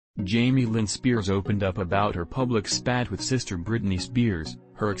Jamie Lynn Spears opened up about her public spat with sister Britney Spears,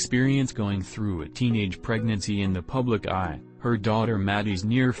 her experience going through a teenage pregnancy in the public eye, her daughter Maddie's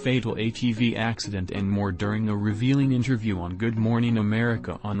near-fatal ATV accident and more during a revealing interview on Good Morning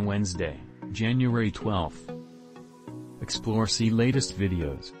America on Wednesday, January 12. ExploreSee latest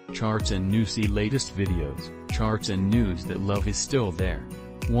videos, charts and newsSee latest videos, charts and news that love is still there.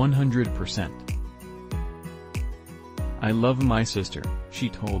 100%. I love my sister, she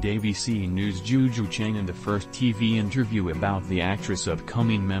told ABC News Juju Chang in the first TV interview about the actress'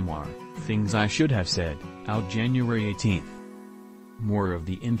 upcoming memoir, Things I Should Have Said, out January 18. More of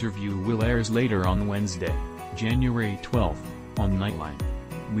the interview will air later on Wednesday, January 12, on Nightline.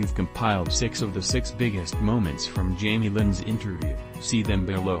 We've compiled 6 of the 6 biggest moments from Jamie Lynn's interview, see them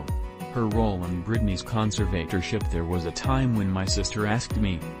below. Her role in Britney's conservatorship. There was a time when my sister asked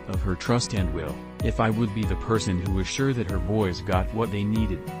me, of her trust and will, if I would be the person who was sure that her boys got what they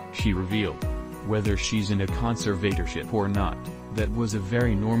needed, she revealed. Whether she's in a conservatorship or not, that was a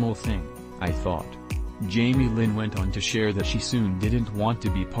very normal thing, I thought. Jamie Lynn went on to share that she soon didn't want to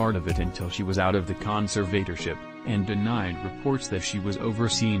be part of it until she was out of the conservatorship, and denied reports that she was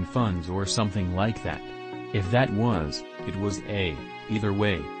overseeing funds or something like that. If that was, it was either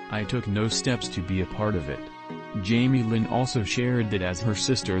way, I took no steps to be a part of it. Jamie Lynn also shared that as her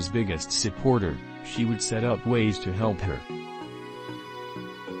sister's biggest supporter, she would set up ways to help her.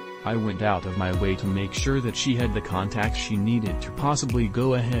 I went out of my way to make sure that she had the contacts she needed to possibly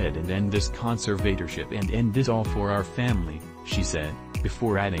go ahead and end this conservatorship and end this all for our family, she said,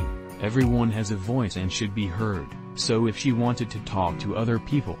 before adding, everyone has a voice and should be heard, so if she wanted to talk to other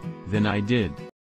people, then I did.